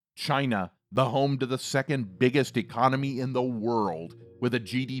China, the home to the second biggest economy in the world, with a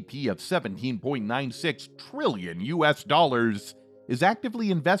GDP of 17.96 trillion US dollars, is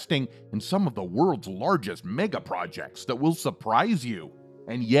actively investing in some of the world's largest megaprojects that will surprise you.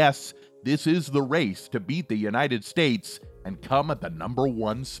 And yes, this is the race to beat the United States and come at the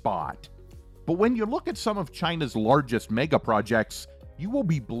 #1 spot. But when you look at some of China's largest megaprojects, you will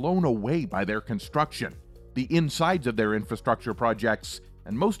be blown away by their construction, the insides of their infrastructure projects,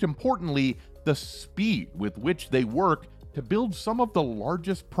 and most importantly, the speed with which they work to build some of the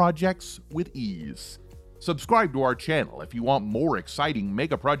largest projects with ease. Subscribe to our channel if you want more exciting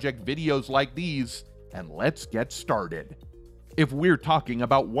megaproject videos like these, and let's get started. If we're talking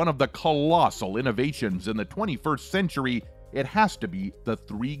about one of the colossal innovations in the 21st century, it has to be the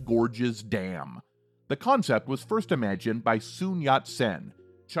Three Gorges Dam. The concept was first imagined by Sun Yat-sen,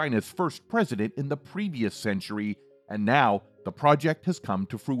 China's first president in the previous century, and now the project has come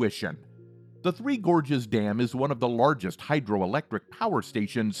to fruition. The Three Gorges Dam is one of the largest hydroelectric power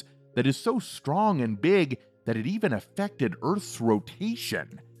stations that is so strong and big that it even affected Earth's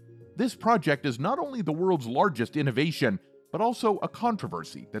rotation. This project is not only the world's largest innovation, but also a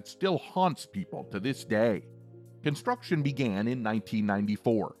controversy that still haunts people to this day. Construction began in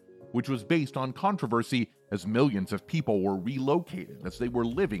 1994, which was based on controversy as millions of people were relocated as they were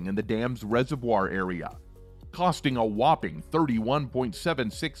living in the dam's reservoir area. Costing a whopping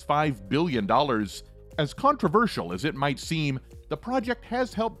 $31.765 billion, as controversial as it might seem, the project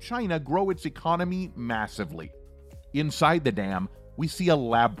has helped China grow its economy massively. Inside the dam, we see a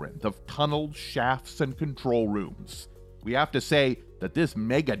labyrinth of tunnels, shafts, and control rooms. We have to say that this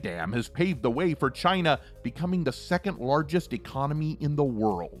mega dam has paved the way for China becoming the second largest economy in the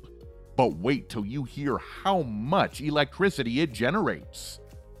world. But wait till you hear how much electricity it generates.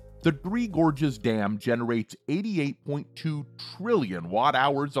 The Three Gorges Dam generates 88.2 trillion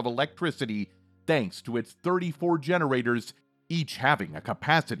watt-hours of electricity thanks to its 34 generators, each having a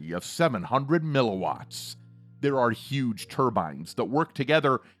capacity of 700 milliwatts. There are huge turbines that work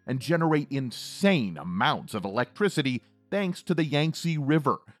together and generate insane amounts of electricity thanks to the Yangtze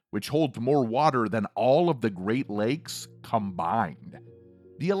River, which holds more water than all of the Great Lakes combined.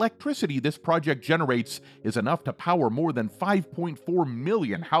 The electricity this project generates is enough to power more than 5.4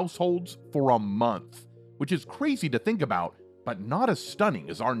 million households for a month, which is crazy to think about, but not as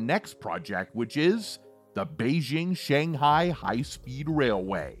stunning as our next project, which is the Beijing-Shanghai high-speed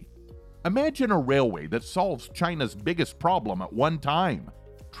railway. Imagine a railway that solves China's biggest problem at one time: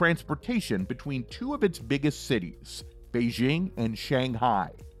 transportation between two of its biggest cities, Beijing and Shanghai.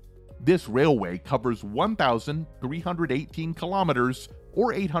 This railway covers 1,318 kilometers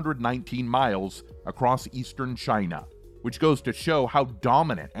or 819 miles across eastern China, which goes to show how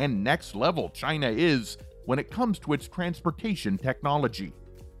dominant and next level China is when it comes to its transportation technology.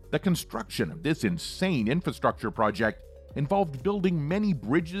 The construction of this insane infrastructure project involved building many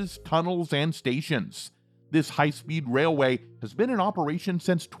bridges, tunnels, and stations. This high-speed railway has been in operation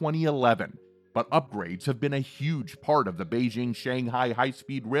since 2011, but upgrades have been a huge part of the Beijing-Shanghai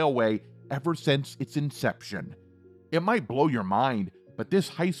high-speed railway ever since its inception. It might blow your mind, but this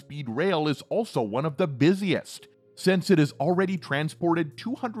high-speed rail is also one of the busiest, since it has already transported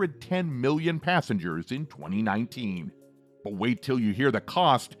 210 million passengers in 2019. But wait till you hear the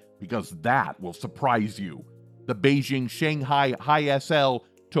cost, because that will surprise you. The Beijing-Shanghai HiSL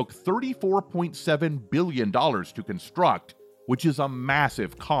took $34.7 billion to construct, which is a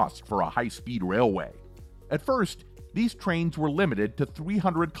massive cost for a high-speed railway. At first, these trains were limited to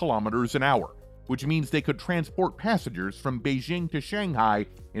 300 kilometers an hour, which means they could transport passengers from Beijing to Shanghai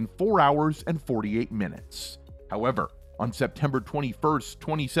in 4 hours and 48 minutes. However, on September 21,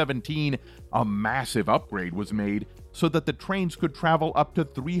 2017, a massive upgrade was made so that the trains could travel up to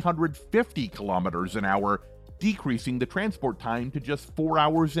 350 kilometers an hour, decreasing the transport time to just 4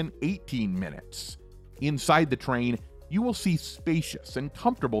 hours and 18 minutes. Inside the train, you will see spacious and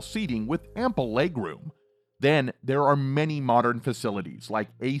comfortable seating with ample legroom. Then there are many modern facilities like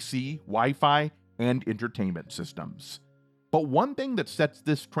AC, Wi-Fi, and entertainment systems. But one thing that sets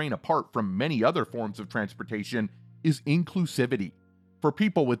this train apart from many other forms of transportation is inclusivity. For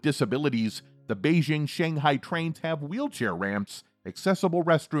people with disabilities, the Beijing-Shanghai trains have wheelchair ramps, accessible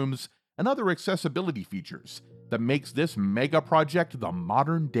restrooms, and other accessibility features that makes this mega project the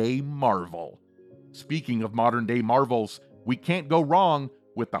modern-day marvel. Speaking of modern-day marvels, we can't go wrong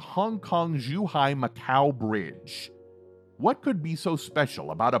with the Kong-Zhuhai-Macao Bridge. What could be so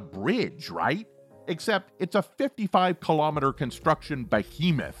special about a bridge, right? Except it's a 55-kilometer construction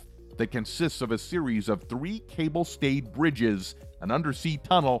behemoth that consists of a series of 3 cable-stayed bridges, an undersea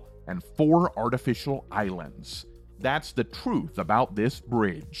tunnel, and 4 artificial islands. That's the truth about this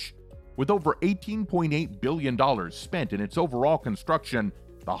bridge. With over $18.8 billion spent in its overall construction,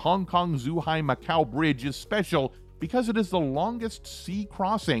 the Hong Kong-Zhuhai-Macao Bridge is special because it is the longest sea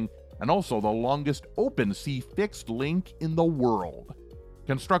crossing and also the longest open sea fixed link in the world.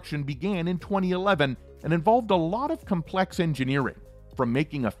 Construction began in 2011 and involved a lot of complex engineering, from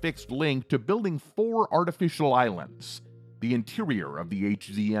making a fixed link to building 4 artificial islands. The interior of the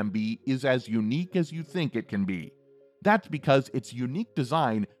HZMB is as unique as you think it can be. That's because its unique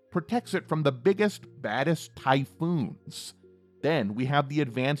design protects it from the biggest, baddest typhoons. Then we have the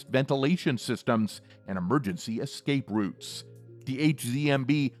advanced ventilation systems and emergency escape routes. The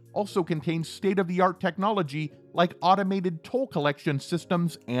HZMB also contains state-of-the-art technology like automated toll collection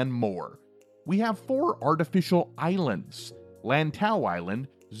systems and more. We have 4 artificial islands: Lantau Island,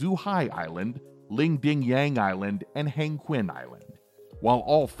 Zhuhai Island, Lingdingyang Island, and Hengqin Island. While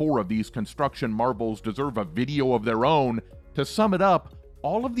all 4 of these construction marvels deserve a video of their own, to sum it up,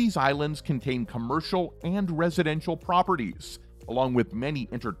 all of these islands contain commercial and residential properties, along with many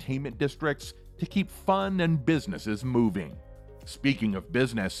entertainment districts to keep fun and businesses moving. Speaking of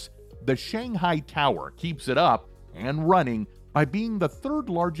business, the Shanghai Tower keeps it up and running by being the 3rd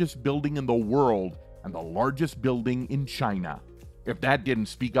largest building in the world and the largest building in China. If that didn't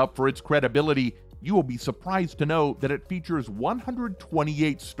speak up for its credibility, you will be surprised to know that it features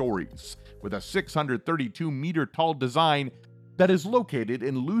 128 stories with a 632-meter tall design that is located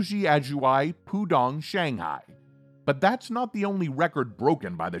in Lujiazhuai, Pudong, Shanghai. But that's not the only record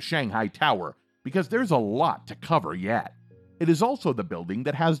broken by the Shanghai Tower, because there's a lot to cover yet. It is also the building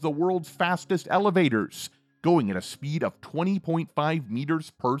that has the world's fastest elevators, going at a speed of 20.5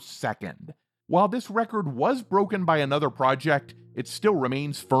 meters per second. While this record was broken by another project, it still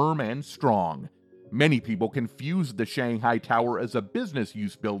remains firm and strong. Many people confuse the Shanghai Tower as a business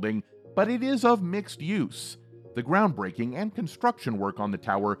use building, but it is of mixed use. The groundbreaking and construction work on the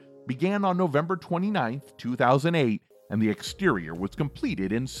tower began on November 29, 2008, and the exterior was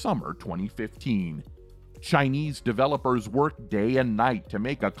completed in summer 2015. Chinese developers worked day and night to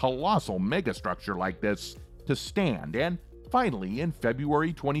make a colossal megastructure like this to stand, and finally, in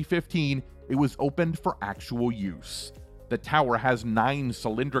February 2015, it was opened for actual use. The tower has 9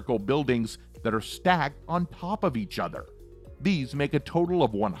 cylindrical buildings that are stacked on top of each other. These make a total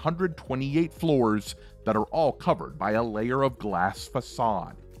of 128 floors that are all covered by a layer of glass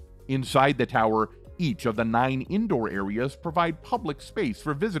facade. Inside the tower, each of the 9 indoor areas provide public space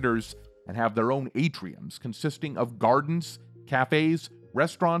for visitors and have their own atriums consisting of gardens, cafes,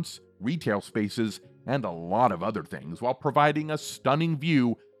 restaurants, retail spaces, and a lot of other things, while providing a stunning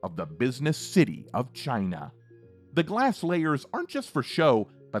view of the business city of China. The glass layers aren't just for show,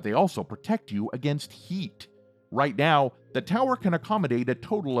 but they also protect you against heat. Right now, the tower can accommodate a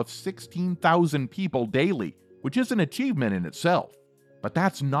total of 16,000 people daily, which is an achievement in itself. But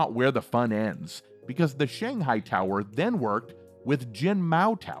that's not where the fun ends, because the Shanghai Tower then worked with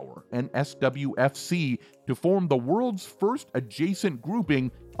Jinmao Tower and SWFC to form the world's first adjacent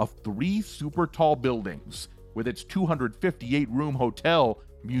grouping of 3 super tall buildings, with its 258-room hotel,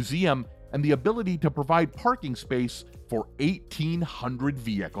 museum, and the ability to provide parking space for 1,800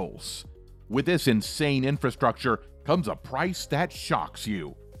 vehicles. With this insane infrastructure comes a price that shocks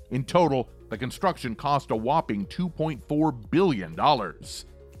you. In total, the construction cost a whopping $2.4 billion.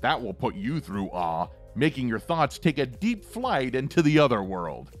 That will put you through awe, making your thoughts take a deep flight into the other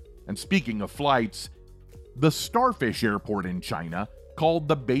world. And speaking of flights, the Starfish Airport in China, called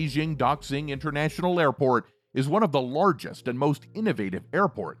the Beijing Daxing International Airport, is one of the largest and most innovative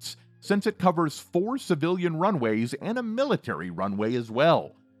airports, since it covers 4 civilian runways and a military runway as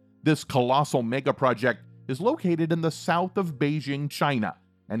well. This colossal megaproject is located in the south of Beijing, China,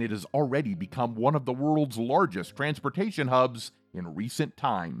 and it has already become one of the world's largest transportation hubs in recent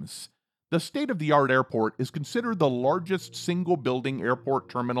times. The state-of-the-art airport is considered the largest single-building airport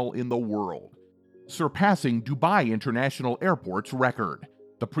terminal in the world, surpassing Dubai International Airport's record.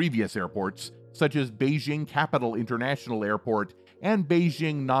 The previous airports, such as Beijing Capital International Airport and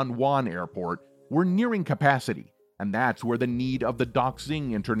Beijing Nanwan Airport, were nearing capacity, and that's where the need of the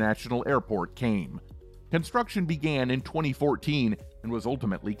Dongxing International Airport came. Construction began in 2014 and was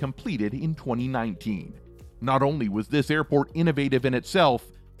ultimately completed in 2019. Not only was this airport innovative in itself,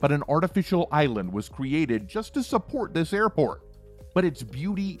 but an artificial island was created just to support this airport. But its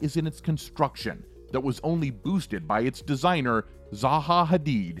beauty is in its construction that was only boosted by its designer, Zaha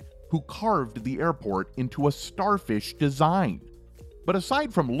Hadid, who carved the airport into a starfish design. But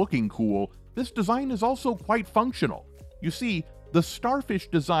aside from looking cool, this design is also quite functional. You see, the starfish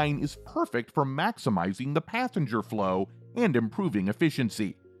design is perfect for maximizing the passenger flow and improving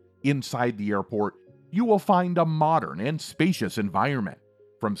efficiency. Inside the airport, you will find a modern and spacious environment.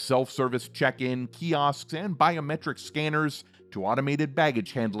 From self-service check-in, kiosks, and biometric scanners to automated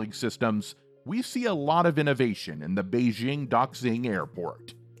baggage handling systems, we see a lot of innovation in the Beijing Daxing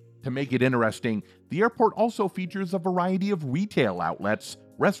Airport. To make it interesting, the airport also features a variety of retail outlets,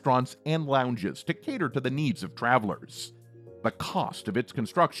 restaurants, and lounges to cater to the needs of travelers. The cost of its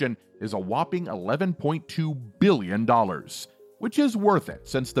construction is a whopping $11.2 billion, which is worth it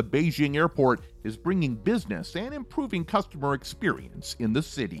since the Beijing airport is bringing business and improving customer experience in the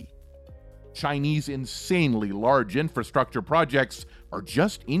city. Chinese insanely large infrastructure projects are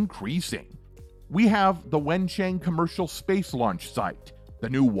just increasing. We have the Wenchang Commercial Space Launch Site, the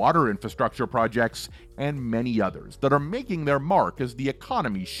new water infrastructure projects, and many others that are making their mark as the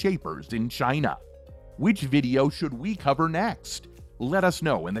economy shapers in China. Which video should we cover next? Let us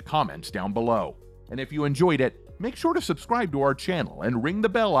know in the comments down below. And if you enjoyed it, make sure to subscribe to our channel and ring the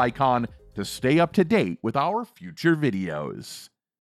bell icon to stay up to date with our future videos.